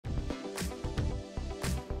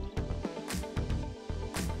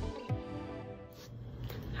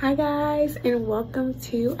Hi guys, and welcome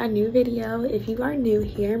to a new video. If you are new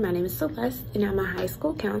here, my name is Celeste and I'm a high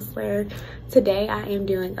school counselor. Today I am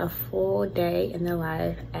doing a full day in the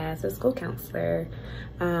life as a school counselor.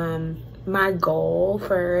 My goal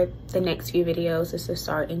for the next few videos is to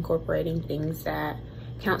start incorporating things that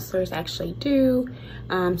counselors actually do.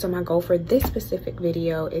 So my goal for this specific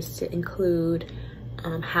video is to include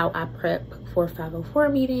how I prep for 504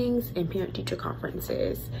 meetings and parent-teacher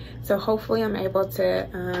conferences. So hopefully I'm able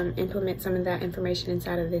to implement some of that information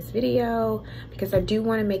inside of this video, because I do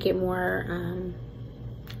want to make it more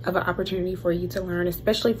of an opportunity for you to learn,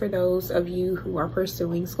 especially for those of you who are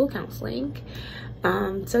pursuing school counseling.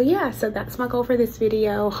 So that's my goal for this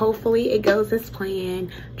video. Hopefully it goes as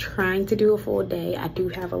planned. Trying to do a full day. I do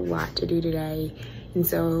have a lot to do today, and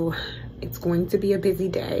so it's going to be a busy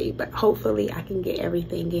day, but hopefully I can get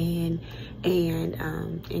everything in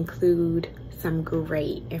and include some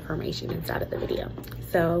great information inside of the video.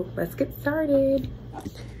 So let's get started.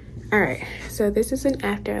 All right, so this is an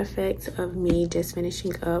after effect of me just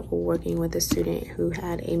finishing up working with a student who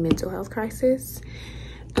had a mental health crisis.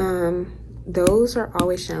 Those are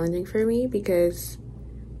always challenging for me because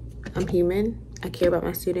I'm human. I care about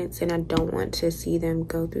my students and I don't want to see them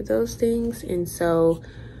go through those things. And so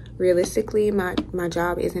realistically, my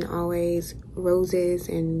job isn't always roses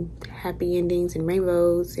and happy endings and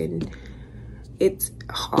rainbows, and it's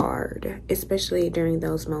hard, especially during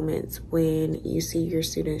those moments when you see your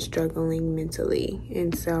students struggling mentally.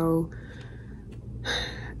 And so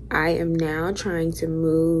I am now trying to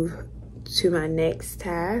move to my next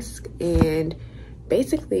task, and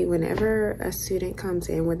basically whenever a student comes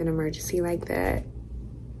in with an emergency like that,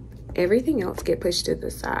 everything else get pushed to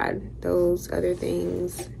the side. Those other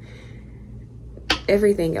things,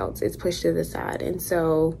 everything else is pushed to the side. And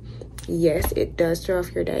so yes, it does throw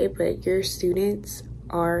off your day, but your students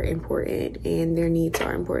are important and their needs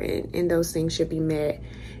are important, and those things should be met.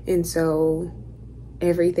 And so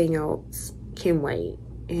everything else can wait,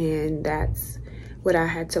 and that's what I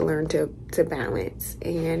had to learn to balance.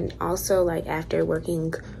 And also, like, after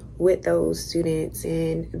working with those students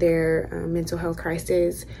and their mental health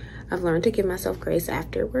crisis, I've learned to give myself grace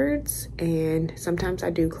afterwards. And sometimes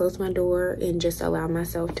I do close my door and just allow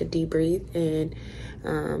myself to debrief and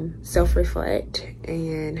self-reflect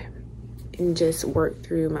and just work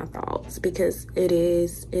through my thoughts, because it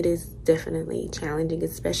is definitely challenging,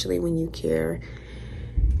 especially when you care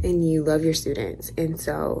and you love your students. And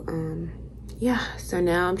so yeah, so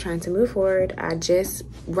now I'm trying to move forward. I just,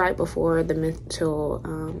 right before the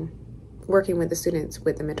working with the students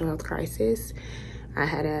with the mental health crisis, I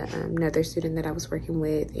had another student that I was working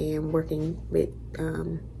with and working with,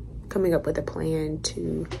 coming up with a plan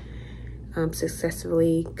to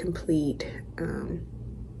successfully complete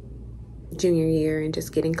junior year and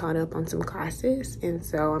just getting caught up on some classes. And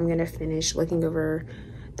so I'm gonna finish looking over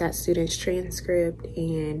that student's transcript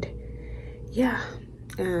and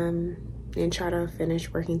and try to finish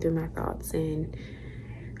working through my thoughts. And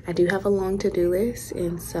I do have a long to-do list,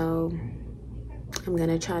 and so I'm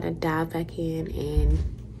gonna try to dive back in and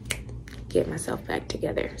get myself back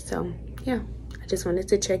together. So yeah, I just wanted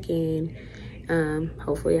to check in.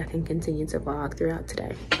 Hopefully I can continue to vlog throughout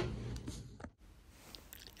today.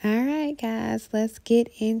 All right, guys, let's get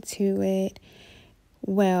into it.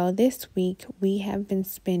 Well, this week we have been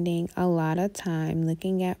spending a lot of time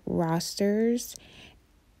looking at rosters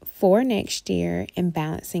for next year and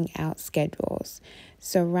balancing out schedules.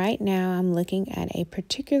 So right now I'm looking at a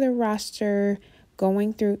particular roster,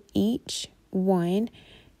 going through each one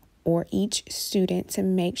or each student to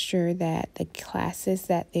make sure that the classes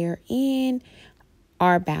that they're in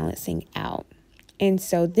are balancing out. And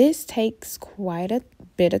so this takes quite a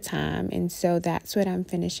bit of time, and so that's what I'm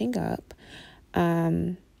finishing up.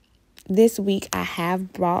 This week I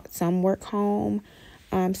have brought some work home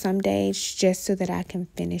some days, just so that I can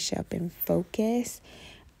finish up and focus.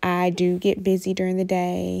 I do get busy during the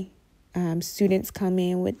day. Students come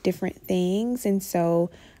in with different things, and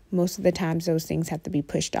so most of the times those things have to be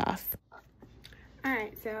pushed off. All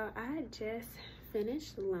right, so I just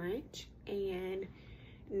finished lunch and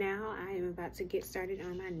now I am about to get started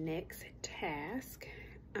on my next task.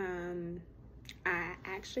 I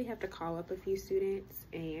actually have to call up a few students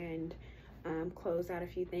and close out a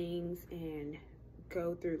few things and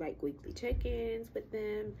go through like weekly check-ins with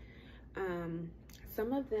them.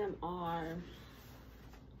 Some of them are,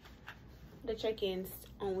 the check-ins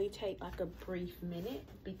only take like a brief minute,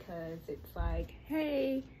 because it's like,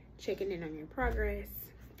 hey, checking in on your progress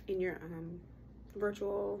in your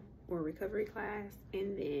virtual or recovery class,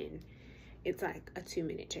 and then it's like a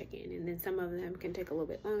 2-minute check-in. And then some of them can take a little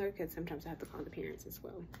bit longer because sometimes I have to call the parents as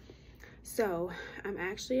well. So I'm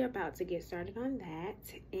actually about to get started on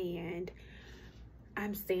that, and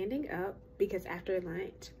I'm standing up because after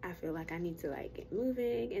lunch I feel like I need to like get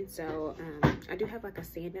moving, and so I do have like a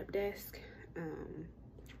stand-up desk.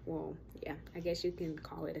 Well, yeah, I guess you can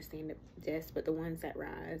call it a stand-up desk, but the ones that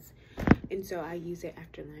rise. And so I use it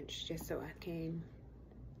after lunch just so I can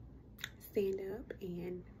stand up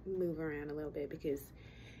and move around a little bit, because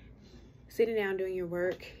sitting down doing your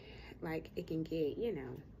work, like, it can get, you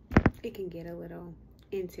know, it can get a little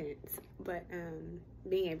intense, but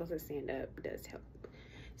being able to stand up does help.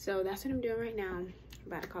 So that's what I'm doing right now. I'm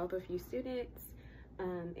about to call up a few students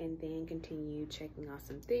and then continue checking off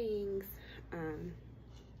some things.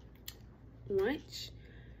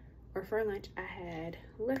 For lunch I had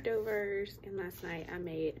leftovers, and last night I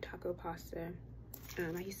made taco pasta.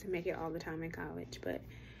 I used to make it all the time in college, but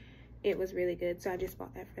it was really good, so I just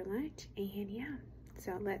bought that for lunch. And yeah,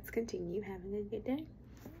 so let's continue having a good day.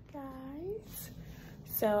 Guys,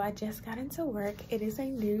 so I just got into work. It is a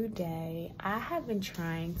new day. I have been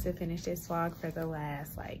trying to finish this vlog for the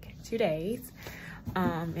last like 2 days,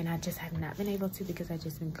 and I just have not been able to because I've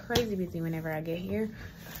just been crazy busy whenever I get here.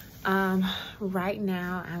 Right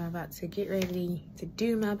now I'm about to get ready to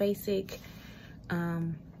do my basic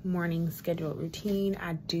morning scheduled routine.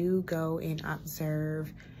 I do go and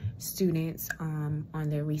observe students on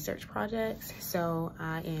their research projects, so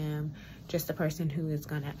I am just the person who is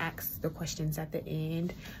going to ask the questions at the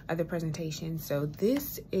end of the presentation. So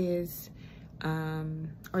this is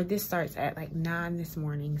this starts at like 9 this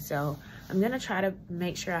morning, so I'm gonna try to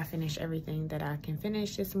make sure I finish everything that I can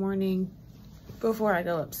finish this morning before I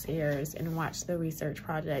go upstairs and watch the research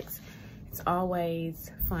projects. It's always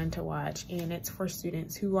fun to watch, and it's for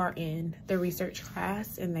students who are in the research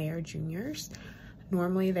class and they are juniors.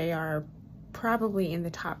 Normally they are probably in the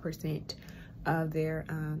top % of their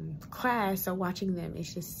class, so watching them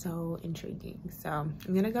is just so intriguing. So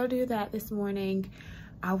I'm gonna go do that this morning.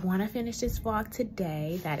 I want to finish this vlog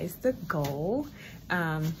today. That is the goal.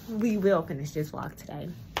 We will finish this vlog today.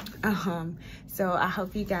 So I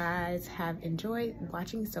hope you guys have enjoyed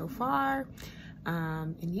watching so far,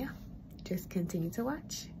 and yeah, just continue to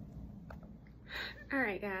watch. All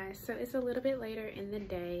right guys, so it's a little bit later in the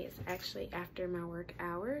day. It's actually after my work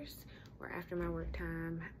hours, or after my work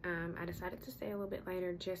time. I decided to stay a little bit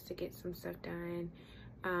later just to get some stuff done.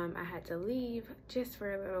 I had to leave just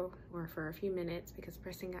for a few minutes because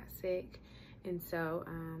Preston got sick, and so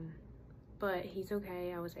but he's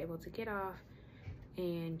okay. I was able to get off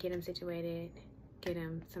and get him situated, get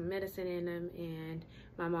him some medicine in him, and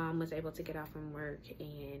my mom was able to get off from work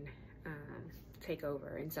and take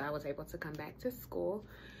over, and so I was able to come back to school.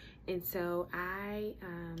 And so I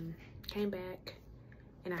came back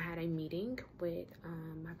and I had a meeting with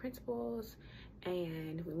my principals,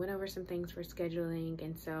 and we went over some things for scheduling.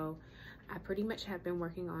 And so I pretty much have been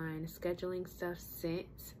working on scheduling stuff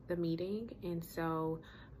since the meeting, and so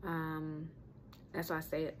that's why I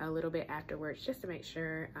stayed a little bit afterwards just to make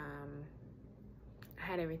sure I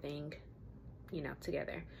had everything, you know,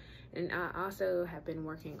 together. And I also have been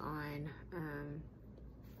working on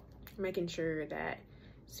making sure that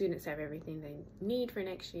students have everything they need for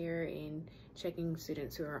next year, and checking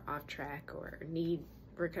students who are off track or need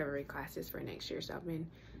recovery classes for next year. So I've been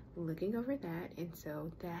looking over that, and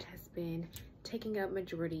so that has been taking up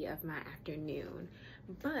majority of my afternoon.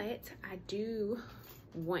 But I do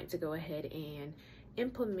want to go ahead and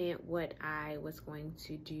implement what I was going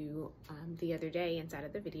to do the other day inside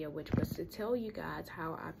of the video, which was to tell you guys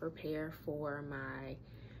how I prepare for my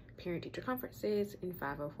parent-teacher conferences and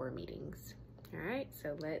 504 meetings. All right,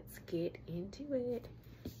 so let's get into it.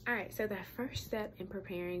 All right, so the first step in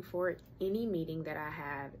preparing for any meeting that I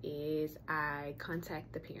have is I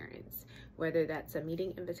contact the parents, whether that's a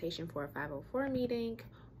meeting invitation for a 504 meeting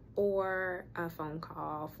or a phone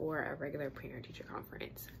call for a regular parent-teacher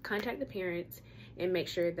conference. Contact the parents and make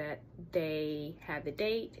sure that they have the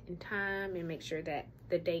date and time, and make sure that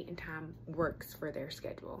the date and time works for their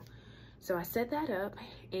schedule. So I set that up,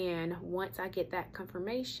 and once I get that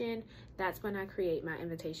confirmation, that's when I create my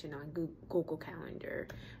invitation on Google Calendar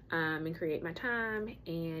and create my time,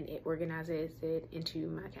 and it organizes it into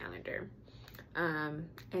my calendar.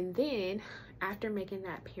 And then after making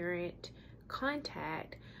that parent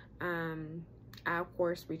contact, I of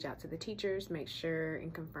course reach out to the teachers, make sure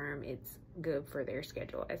and confirm it's good for their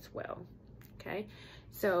schedule as well. Okay,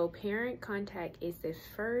 so parent contact is the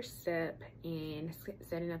first step in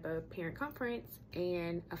setting up a parent conference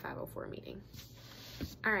and a 504 meeting.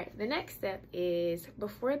 All right, the next step is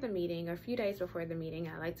before the meeting, a few days before the meeting,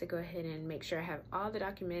 I like to go ahead and make sure I have all the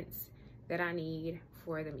documents that I need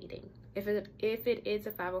for the meeting. If it is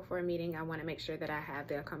a 504 meeting, I want to make sure that I have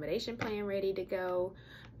the accommodation plan ready to go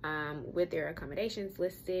with their accommodations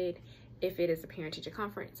listed. If it is a parent-teacher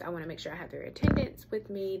conference, I want to make sure I have their attendance with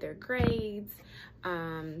me, their grades,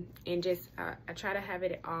 and just I try to have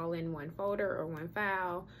it all in one folder or one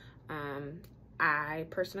file. I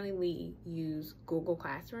personally use Google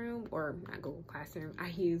Classroom, or not Google Classroom, I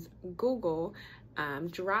use Google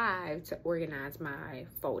Drive to organize my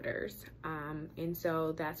folders. And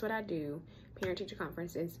so that's what I do. Parent-teacher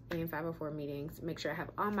conferences and 504 meetings, make sure I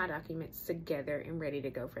have all my documents together and ready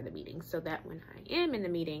to go for the meeting, so that when I am in the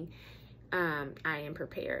meeting, I am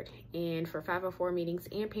prepared. And for 504 meetings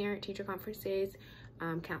and parent-teacher conferences,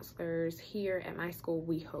 counselors here at my school,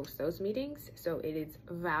 we host those meetings, so it is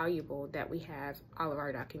valuable that we have all of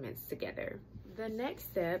our documents together. The next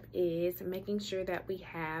step is making sure that we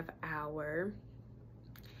have our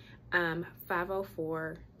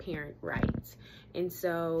 504 parent rights. And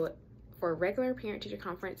so for a regular parent-teacher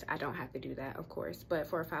conference, I don't have to do that, of course, but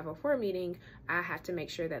for a 504 meeting, I have to make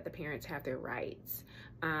sure that the parents have their rights.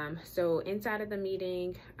 So inside of the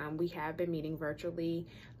meeting, we have been meeting virtually,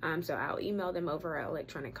 so I'll email them over an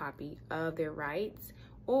electronic copy of their rights,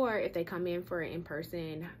 or if they come in for an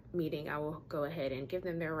in-person meeting, I will go ahead and give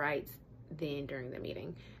them their rights then during the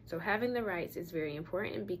meeting. So having the rights is very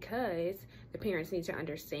important because the parents need to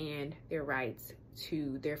understand their rights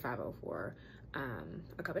to their 504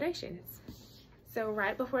 accommodations. So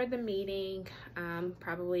right before the meeting,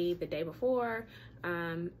 probably the day before,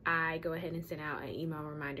 I go ahead and send out an email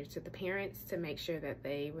reminder to the parents to make sure that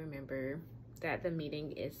they remember that the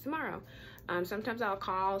meeting is tomorrow. Sometimes I'll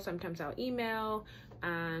call, sometimes I'll email,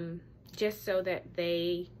 just so that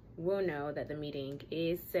they will know that the meeting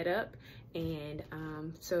is set up. And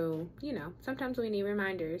so, you know, sometimes we need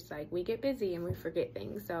reminders, like we get busy and we forget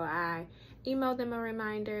things. So I email them a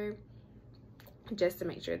reminder just to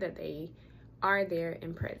make sure that they are there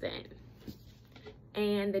and present.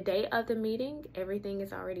 And the day of the meeting, everything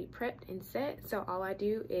is already prepped and set. So all I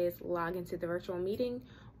do is log into the virtual meeting,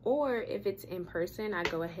 or if it's in person, I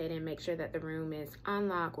go ahead and make sure that the room is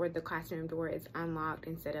unlocked or the classroom door is unlocked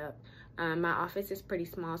and set up. My office is pretty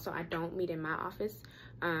small, so I don't meet in my office,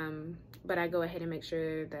 but I go ahead and make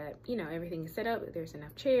sure that, you know, everything is set up, there's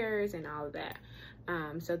enough chairs and all of that.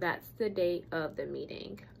 So that's the day of the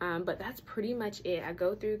meeting. But that's pretty much it. I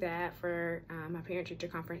go through that for my parent-teacher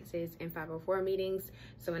conferences and 504 meetings.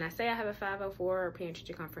 So when I say I have a 504 or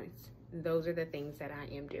parent-teacher conference, those are the things that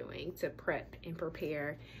I am doing to prep and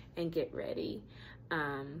prepare and get ready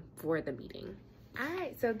for the meeting. All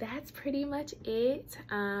right, so that's pretty much it,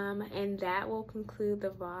 and that will conclude the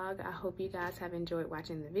vlog. I hope you guys have enjoyed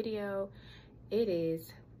watching the video. It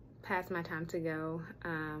is past my time to go,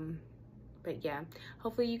 but yeah,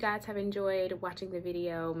 hopefully you guys have enjoyed watching the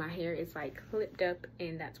video. My hair is like clipped up,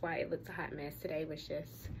 and that's why it looks a hot mess. Today was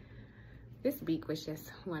just, this week was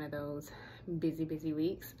just one of those busy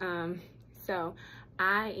weeks. So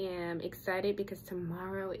I am excited because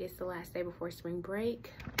tomorrow is the last day before spring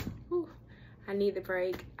break. Whew. I need the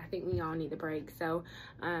break. I think we all need the break. So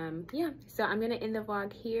yeah, so I'm gonna end the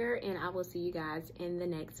vlog here, and I will see you guys in the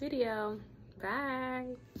next video. Bye.